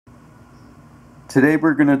Today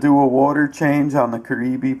we're going to do a water change on the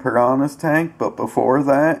Caribe Piranha tank, but before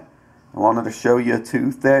that I wanted to show you a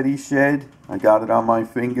tooth that he shed. I got it on my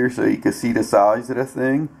finger so you can see the size of the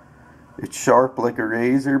thing. It's sharp like a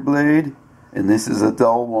razor blade, and this is a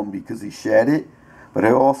dull one because he shed it. But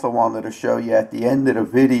I also wanted to show you at the end of the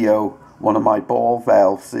video one of my ball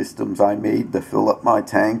valve systems I made to fill up my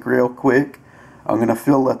tank real quick. I'm going to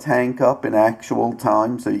fill the tank up in actual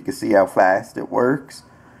time so you can see how fast it works.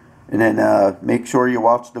 And then make sure you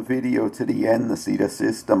watch the video to the end to see the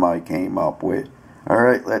system I came up with.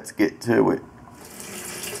 Alright, let's get to it.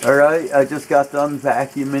 Alright, I just got done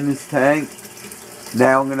vacuuming this tank.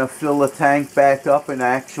 Now I'm going to fill the tank back up in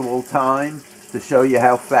actual time to show you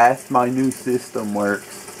how fast my new system works.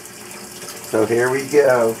 So here we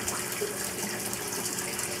go.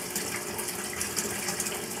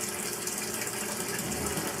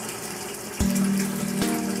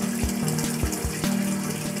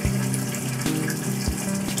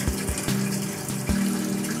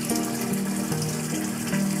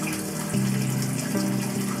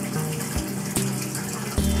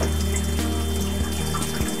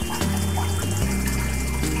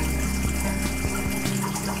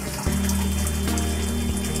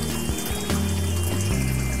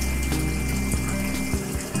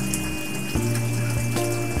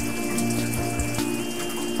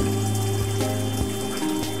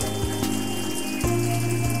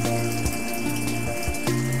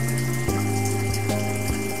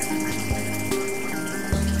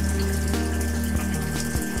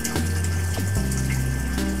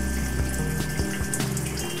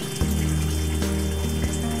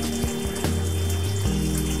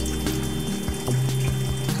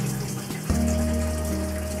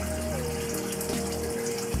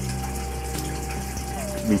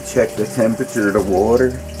 Let me check the temperature of the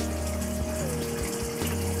water.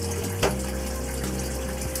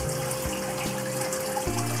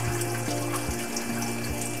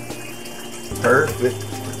 Perfect.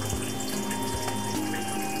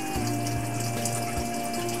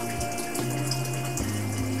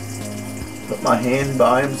 Put my hand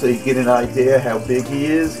by him so you get an idea how big he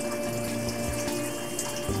is.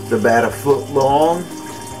 It's about 1 foot long.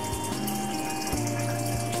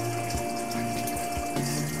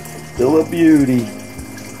 Still a beauty.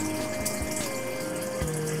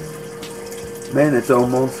 Man, it's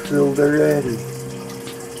almost filled already.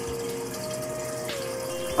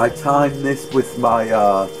 I timed this with my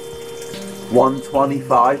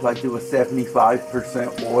 125. I do a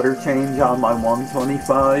 75% water change on my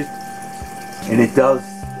 125. And it does,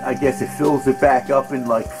 I guess it fills it back up in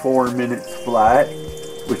like 4 minutes flat,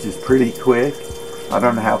 which is pretty quick. I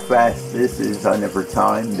don't know how fast this is. I never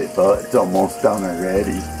timed it, but it's almost done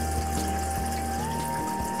already.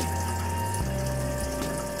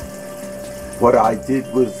 What I did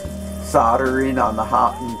was solder in on the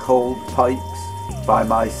hot and cold pipes by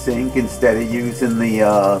my sink instead of using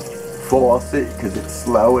the faucet because it's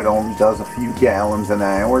slow. It only does a few gallons an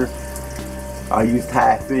hour. I used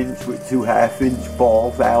 1/2 inch with 2 1/2-inch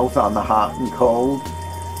ball valves on the hot and cold.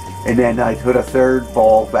 And then I put a 3rd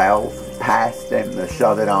ball valve past them to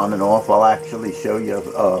shut it on and off. I'll actually show you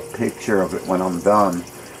a picture of it when I'm done.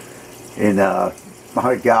 And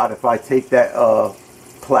my God, if I take that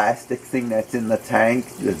plastic thing that's in the tank,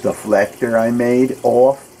 the deflector I made,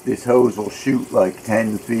 off, this hose will shoot like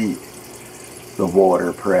 10 feet, the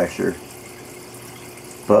water pressure.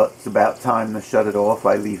 But it's about time to shut it off.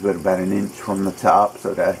 I leave it about 1 inch from the top,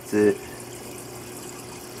 so that's it.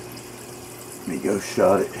 Let me go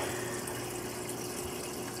shut it.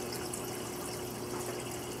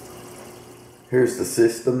 Here's the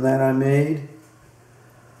system that I made.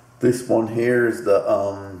 This one here is the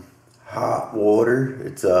hot water.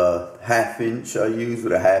 It's a 1/2 inch I use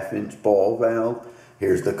with a 1/2 inch ball valve.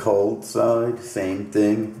 Here's the cold side, same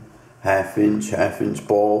thing, 1/2 inch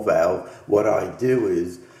ball valve. What I do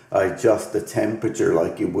is I adjust the temperature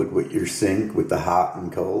like you would with your sink with the hot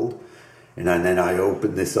and cold. And then I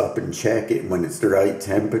open this up and check it. And when it's the right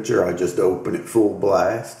temperature, I just open it full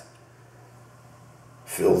blast.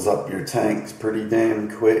 Fills up your tanks pretty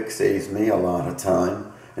damn quick, saves me a lot of time.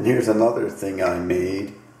 And here's another thing I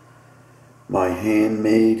made. My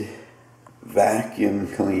handmade vacuum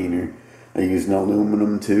cleaner. I used an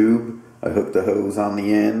aluminum tube. I hooked the hose on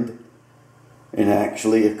the end. And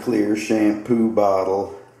actually a clear shampoo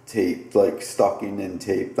bottle taped, like stuck in and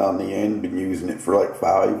taped on the end. Been using it for like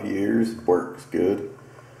 5 years. Works good.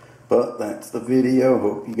 But that's the video.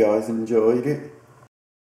 Hope you guys enjoyed it.